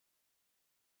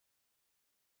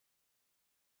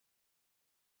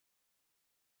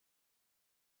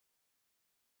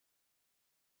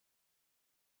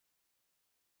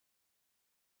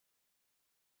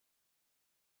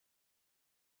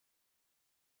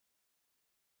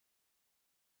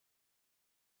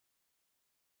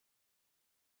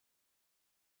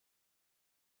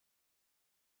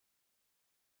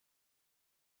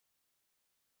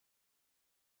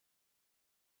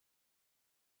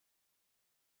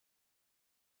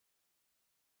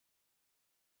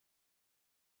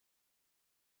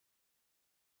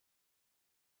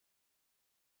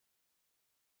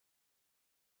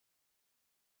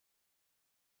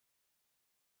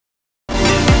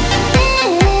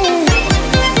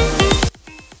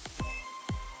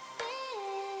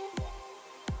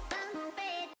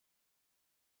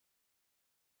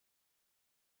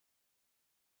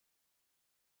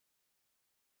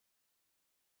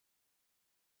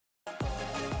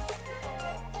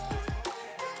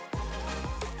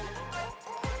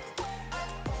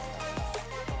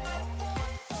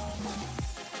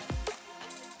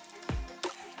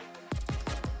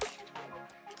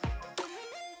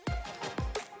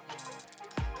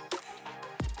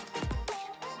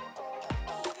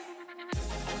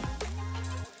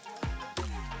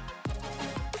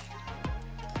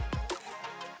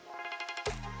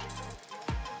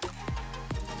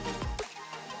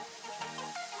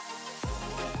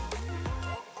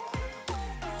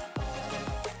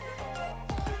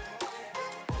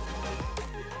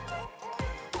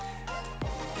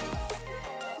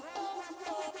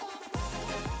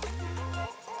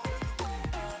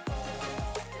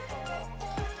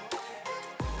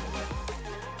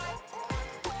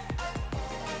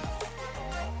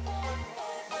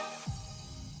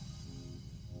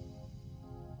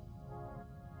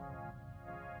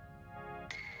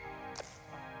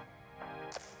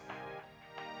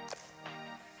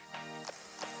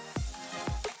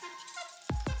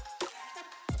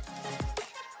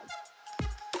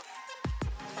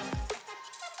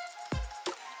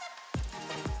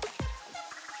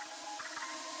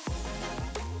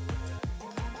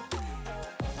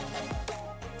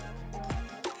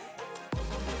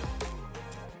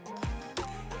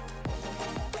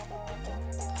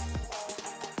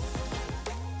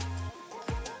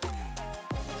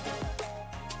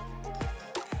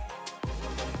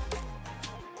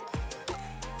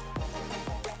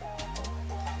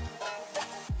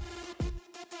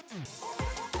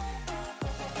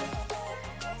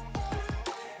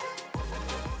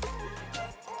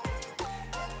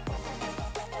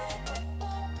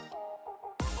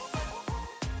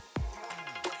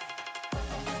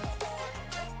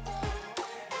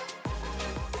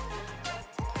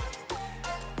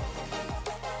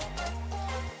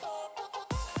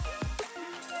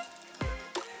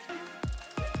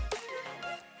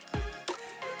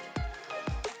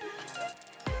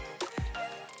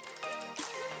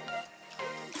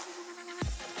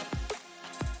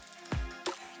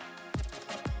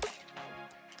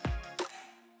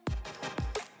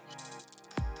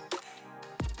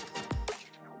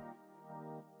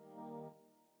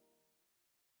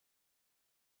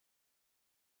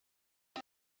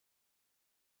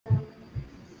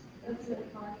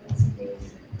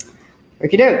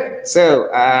Okie doke. So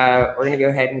we're gonna go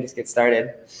ahead and just get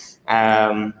started.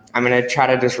 I'm gonna try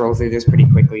to just roll through this pretty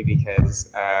quickly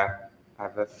because I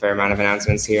have a fair amount of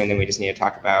announcements here, and then we just need to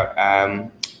talk about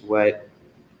what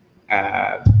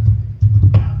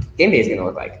game day is gonna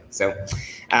look like. So,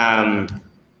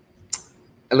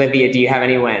 Olivia, do you have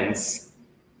any wins?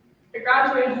 I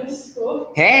graduated high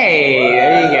school. Hey,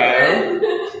 there you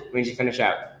go. When did you finish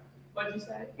up? What'd you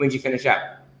say? When did you finish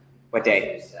up? What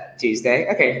day? Tuesday. Tuesday.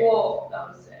 Okay. Well, that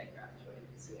was the day I graduated.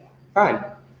 So yeah. Fun.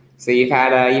 So you've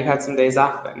had some days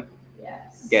off then.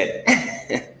 Yes. Good.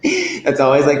 That's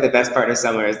always like the best part of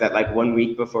summer is that like 1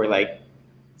 week before like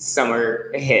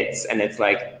summer hits and it's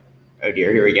like, oh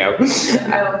dear, here we go. I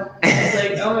know. I was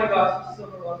like, oh my gosh, it's so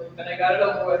overwhelming, but I got it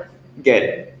over with.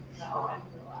 Good. Now I can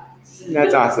relax.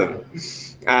 That's awesome.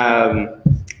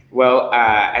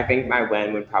 I think my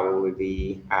win would probably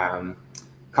be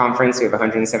conference. We have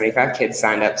 175 kids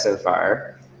signed up so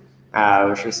far,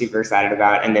 which we're super excited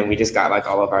about. And then we just got like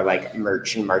all of our like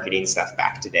merch and marketing stuff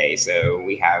back today. So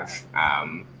we have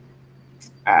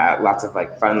lots of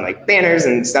like fun like banners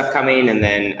and stuff coming. And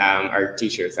then our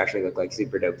t-shirts actually look like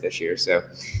super dope this year. So,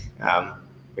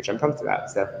 which I'm pumped about.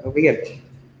 So it'll be good.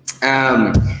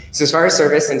 So as far as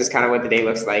service and just kind of what the day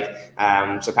looks like,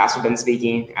 so Pastor Ben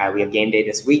speaking, we have game day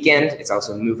this weekend. It's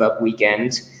also move up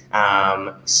weekend.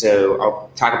 So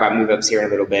I'll talk about move ups here in a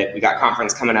little bit. We got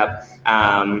conference coming up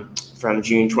from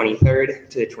June 23rd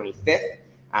to the 25th.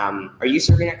 Are you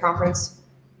serving at conference?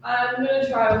 I'm going to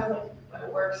try with like my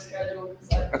work schedule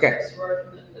because I work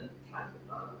and then the time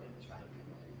I'm going to try to come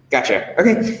in. Gotcha.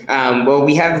 Okay. Well,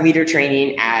 we have leader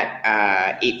training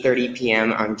at 8:30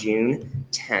 p.m. on June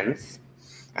 10th.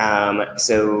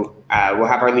 So we'll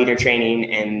have our leader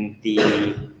training and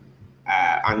the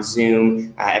on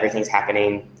Zoom. Everything's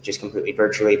happening just completely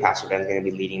virtually. Pastor Ben's going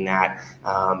to be leading that.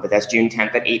 But that's June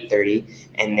 10th at 8:30.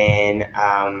 And then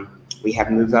we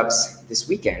have move ups this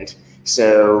weekend.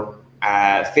 So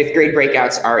fifth grade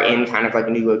breakouts are in kind of like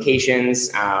new locations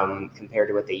compared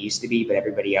to what they used to be, but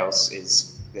everybody else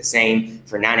is the same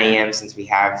for 9 a.m. since we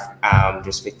have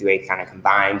just fifth through eighth kind of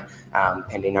combined,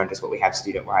 depending on just what we have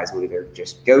student-wise. We'll either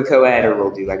just go co-ed or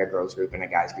we'll do like a girls group and a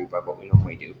guys group of what we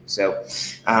normally do. So,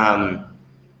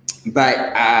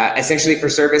 essentially for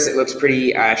service, it looks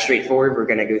pretty straightforward. We're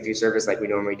going to go through service like we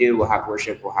normally do. We'll have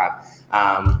worship, we'll have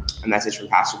a message from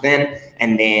Pastor Ben,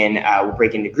 and then we'll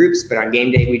break into groups. But on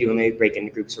game day, we do only break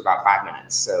into groups for about 5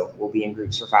 minutes. So we'll be in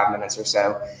groups for 5 minutes or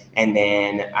so, and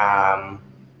then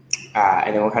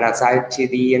we'll head outside to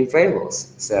the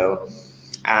inflatables. So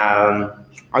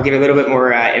I'll give a little bit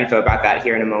more info about that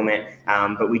here in a moment.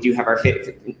 But we do have our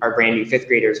brand new fifth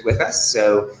graders with us.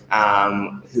 So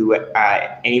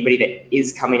anybody that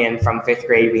is coming in from fifth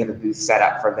grade, we have a booth set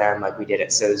up for them like we did at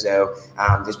Sozo.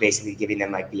 Just basically giving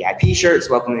them like VIP shirts,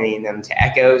 welcoming them to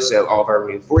Echo. So all of our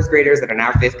new fourth graders that are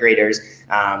now fifth graders,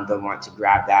 they'll want to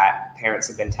grab that. Parents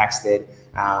have been texted.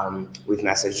 We've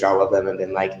messaged all of them and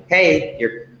been like, hey,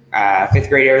 your fifth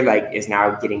grader is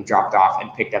now getting dropped off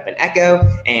and picked up in Echo.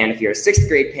 And if you're a sixth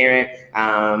grade parent,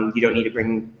 you don't need to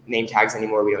bring name tags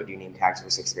anymore. We don't do name tags for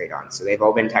sixth grade on. So they've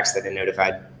all been texted and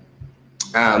notified.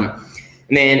 And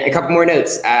then a couple more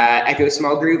notes. Echo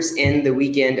small groups in the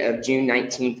weekend of June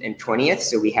 19th and 20th.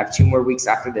 So we have 2 more weeks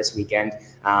after this weekend.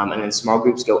 And then small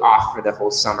groups go off for the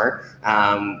whole summer.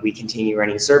 We continue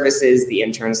running services. The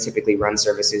interns typically run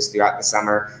services throughout the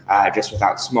summer, just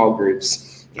without small groups.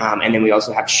 And then we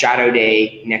also have Shadow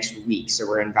Day next week. So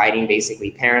we're inviting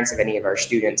basically parents of any of our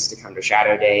students to come to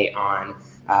Shadow Day on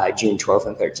June 12th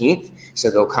and 13th.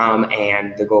 So they'll come,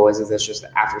 and the goal is this just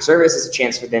after service is a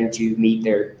chance for them to meet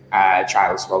their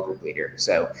child's small group leader.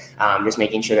 So just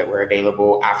making sure that we're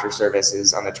available after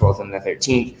services on the 12th and the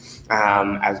 13th,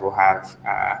 as we'll have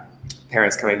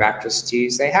parents coming back just to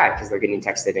say hi because they're getting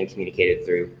texted and communicated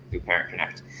through Parent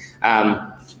Connect.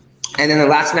 And then the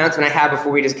last announcement I have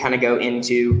before we just kind of go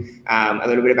into a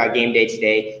little bit about game day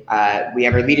today, we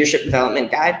have our leadership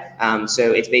development guide.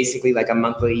 So it's basically like a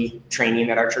monthly training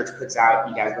that our church puts out.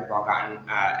 You guys have all gotten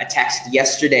a text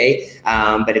yesterday,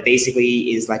 but it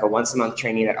basically is like a once a month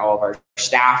training that all of our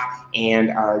staff and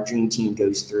our dream team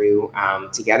goes through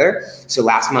together. So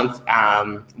last month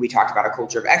we talked about a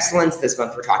culture of excellence. This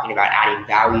month we're talking about adding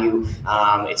value.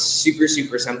 It's super,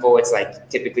 super simple. It's like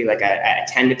typically like a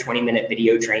 10 to 20 minute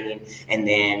video training, and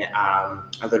then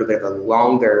a little bit of a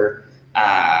longer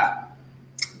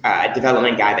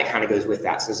development guide that kind of goes with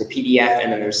that. So there's a PDF,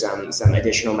 and then there's some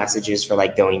additional messages for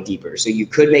like going deeper. So you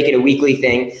could make it a weekly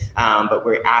thing, but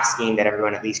we're asking that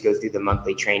everyone at least go through the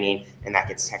monthly training, and that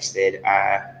gets texted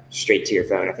straight to your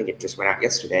phone. I think it just went out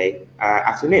yesterday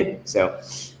afternoon. So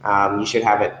you should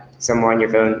have it somewhere on your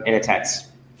phone in a text.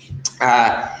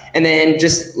 And then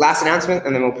just last announcement,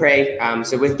 and then we'll pray.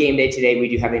 So with game day today, we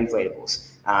do have inflatables.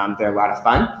 They're a lot of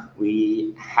fun.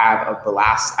 We have a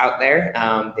blast out there.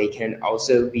 They can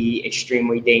also be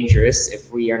extremely dangerous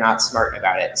if we are not smart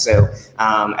about it. So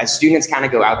as students kind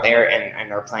of go out there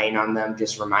and are playing on them,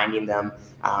 just reminding them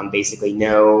basically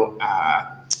no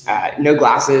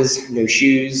glasses, no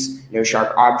shoes, no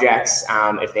sharp objects.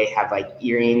 If they have like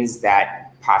earrings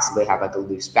that possibly have like a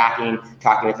loose backing,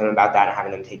 talking with them about that and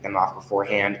having them take them off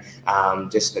beforehand,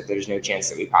 just that there's no chance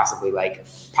that we possibly like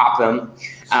pop them.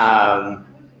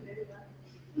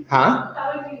 How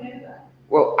would you know that?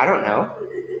 Well, I don't know.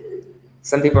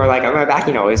 Some people are like, oh, my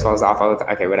backing always falls off all the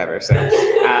time. Okay, whatever. So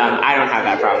I don't have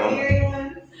that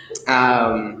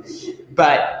problem.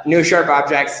 But no sharp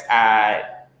objects,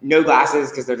 no glasses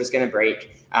because they're just going to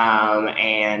break,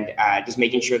 and just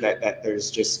making sure that there's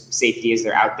just safety as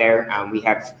they're out there. We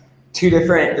have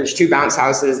there's two bounce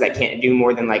houses that can't do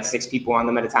more than like 6 people on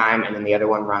them at a time, and then the other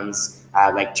one runs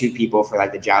like 2 people for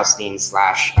like the jousting /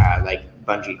 like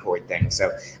bungee cord thing.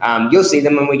 So you'll see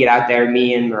them when we get out there.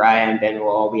 Me and Mariah and Ben will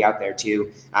all be out there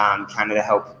too, kind of to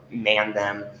help man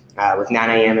them. With 9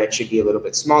 a.m. it should be a little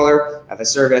bit smaller of a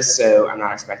service, so I'm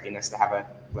not expecting us to have a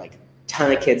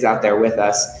ton of kids out there with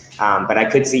us, but I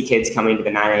could see kids coming to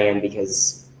the 9 a.m.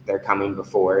 because they're coming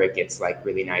before it gets like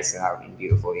really nice out and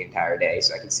beautiful the entire day.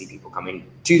 So I can see people coming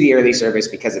to the early service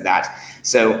because of that.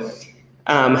 So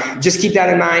just keep that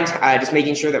in mind. Just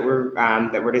making sure that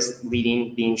we're just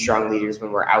being strong leaders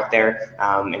when we're out there,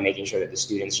 and making sure that the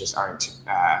students just aren't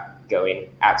going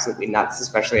absolutely nuts,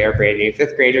 especially our brand new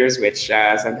 5th graders, which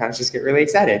sometimes just get really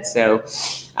excited. So.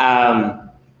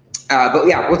 But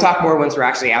yeah, we'll talk more once we're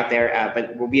actually out there,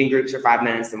 but we'll be in groups for 5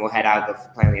 minutes, then we'll head out,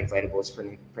 play on the inflatables for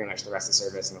pretty much the rest of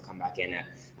the service, and we'll come back in at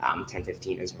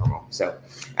 10:15 as normal. So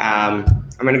I'm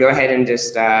going to go ahead and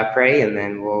just pray, and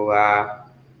then we'll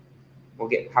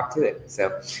hop to it.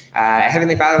 So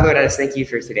Heavenly Father, Lord, I just thank you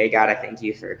for today, God. I thank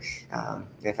you for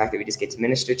the fact that we just get to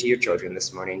minister to your children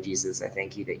this morning, Jesus. I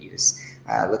thank you that you just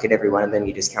look at every one of them,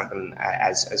 you just count them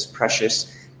as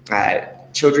precious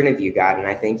children of you, God, and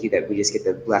I thank you that we just get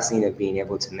the blessing of being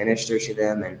able to minister to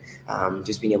them and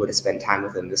just being able to spend time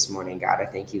with them this morning, God. I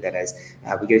thank you that as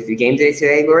we go through game day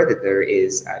today, Lord, that there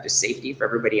is just safety for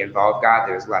everybody involved, God.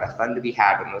 There's a lot of fun to be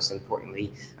had, but most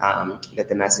importantly, that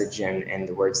the message and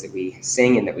the words that we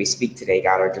sing and that we speak today,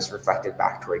 God, are just reflected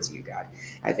back towards you, God.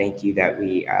 I thank you that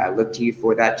we look to you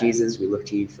for that, Jesus. We look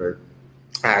to you for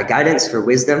guidance, for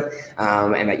wisdom,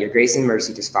 and that your grace and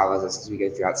mercy just follows us as we go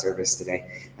throughout service today.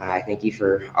 I thank you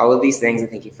for all of these things. I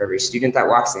thank you for every student that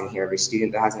walks in here, every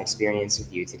student that has an experience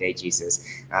with you today, Jesus.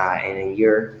 And in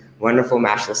your wonderful,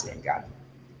 matchless name, God.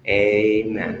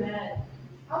 Amen. Amen.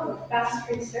 That was a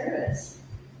fast-paced service.